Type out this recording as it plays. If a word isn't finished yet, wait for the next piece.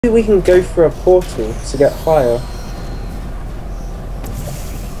Maybe we can go through a portal to get higher.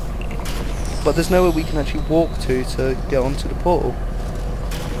 But there's nowhere we can actually walk to get onto the portal.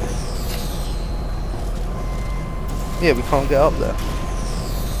 Yeah, we can't get up there.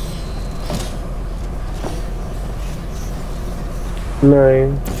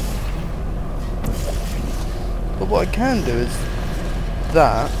 No. But what I can do is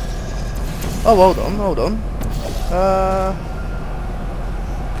that. Oh, hold on.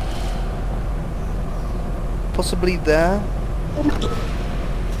 Possibly there.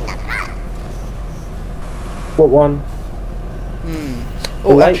 What one?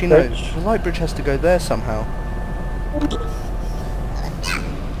 Oh, light actually no. bridge? The light bridge has to go there somehow.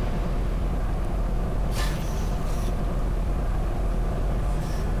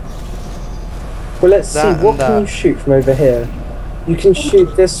 Well, let's see. What can you shoot from over here? You can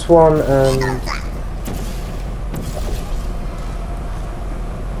shoot this one and...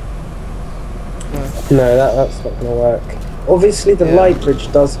 No, that's not going to work. Obviously, the light bridge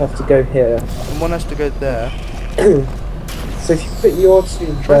does have to go here. And one has to go there. So if you put your two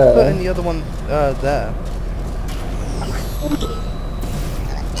there... Try putting the other one there.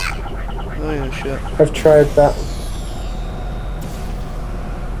 Oh yeah, shit. I've tried that.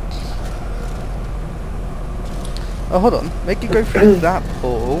 Oh, hold on. Make it go through that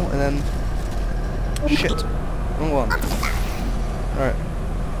portal and then... Shit. Wrong one. Alright.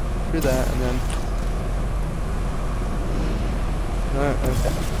 Through there and then... No,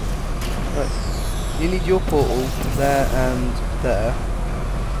 okay. Right. You need your portal there and there.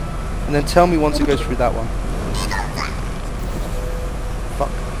 And then tell me once it goes through that one. Fuck.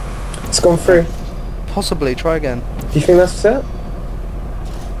 It's gone through. Possibly. Try again. Do you think that's it?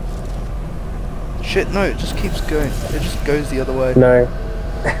 Shit, no, it just keeps going. It just goes the other way. No.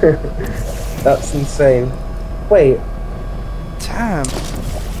 That's insane. Wait. Damn.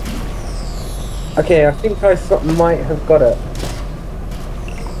 Okay, I think I might have got it.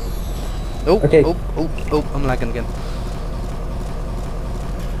 Oh, okay. oh, I'm lagging again.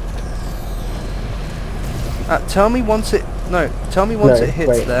 Tell me once it... No, tell me once it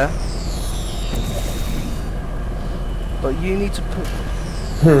hits there. But you need to put...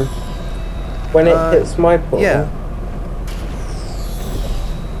 When it hits my portal? Yeah.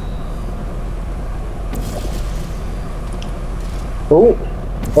 Oh!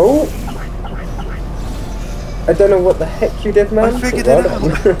 I don't know what the heck you did, man. I figured it out.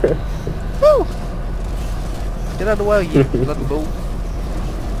 Woo! Get out of the way, you bloody bull.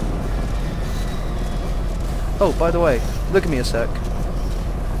 Oh, by the way, look at me a sec.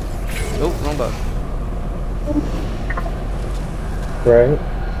 Oh, wrong button. Right.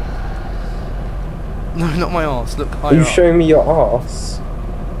 No, not my arse. Look higher You up. show me your arse.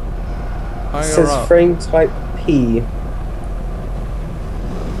 Higher It says up. frame type P.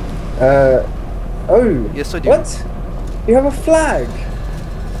 Oh. Yes, I do. What? You have a flag.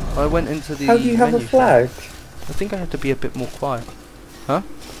 I went into the How do you have a menu flag? I think I have to be a bit more quiet. Huh?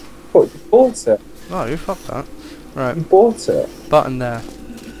 What, you bought it? No, fuck that. Right. You bought it? Button there.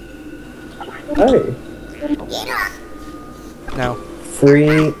 Oh. Now. Free.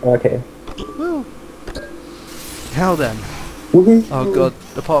 Okay. Woo. Now then. Woohoo. Oh god.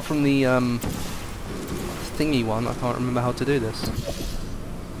 Apart from the thingy one, I can't remember how to do this.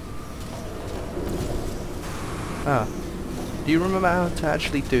 Do you remember how to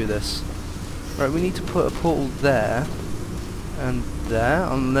actually do this? Right, we need to put a portal there and there,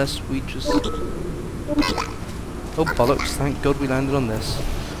 unless we just... Oh bollocks, thank god we landed on this.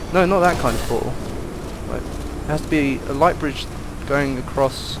 No, not that kind of portal. Right, it has to be a light bridge going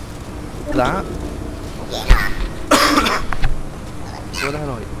across that. Where the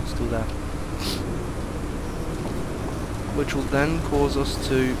hell are you? Still there. Which will then cause us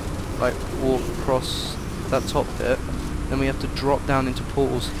to, like, walk across that top bit. Then we have to drop down into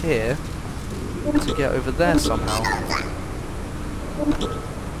portals here to get over there somehow.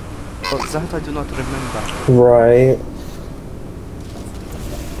 But that I do not remember. Right.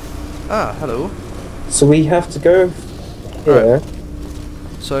 Ah, hello. So we have to go here. Right.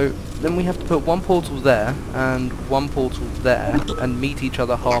 So then we have to put one portal there and one portal there and meet each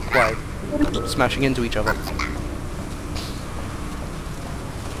other halfway, smashing into each other.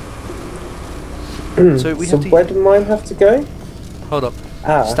 So we have to... where do mine have to go? Hold up.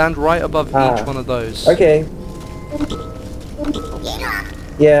 Stand right above each one of those. Okay.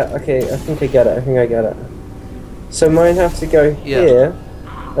 Yeah, okay, I think I get it. So mine have to go here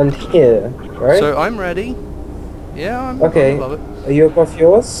and here, right? So I'm ready. Yeah, I'm above it. Are you above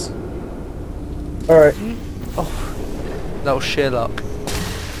yours? Alright. Oh, that was sheer luck.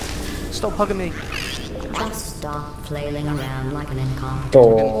 Stop hugging me. Just stop flailing around like an incompetent.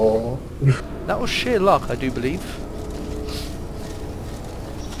 Oh. That was sheer luck, I do believe.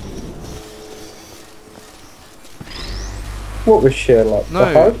 What was Sherlock? No,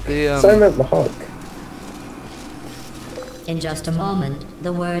 the hug? the, So I meant the hug. In just a moment,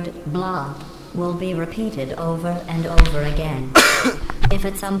 the word blah will be repeated over and over again. If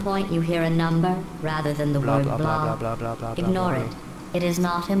at some point you hear a number rather than the word blah, ignore it. It is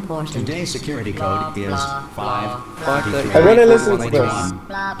not important. Today's security code is 531. I wanna listen to this.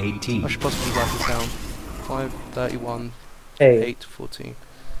 18. I should possibly write this down. 531. Hey, 814.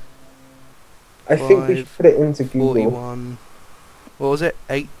 I think we should put it into Google. 41. What was it?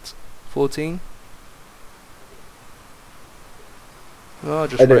 814? Oh, I'll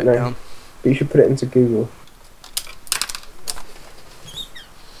just I write don't it know. down. But you should put it into Google.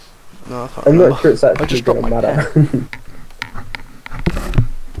 No, I can't I'm remember. not sure it's I actually just dropped gonna my matter.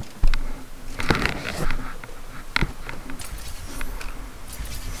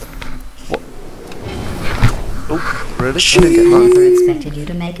 What? Oh, really? I never expected you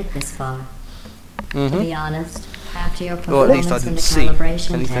to make it this far. To Mm-hmm. be honest, after your Well, at least I performance in didn't the see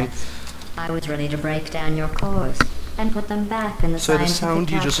calibration anything. test, I was ready to break down your cores and put them back in the So the scientific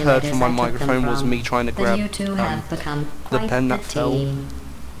sound you just heard from my calculators I took them microphone was from. me trying to But grab you two have become the quite pen the that fell. team.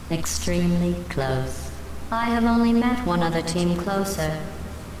 Extremely close. I have only met one other team closer,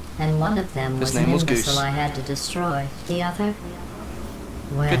 and one of them His was name an was imbecile Goose. I had to destroy. The other?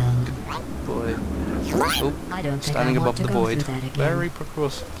 Good, Well, good boy. Oh, I don't think standing I want above to the go void. through that again. Very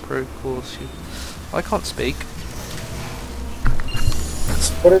precocious. I can't speak.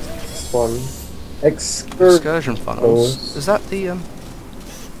 What is this one? Excursion funnels. Is that the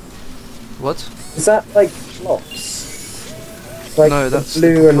What? Is that like blocks? Like No, the that's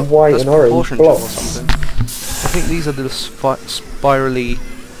blue and white that's and orange proportion to or blocks. something. I think these are the spirally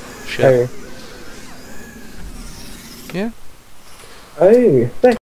shit. Oh. Yeah. Oh,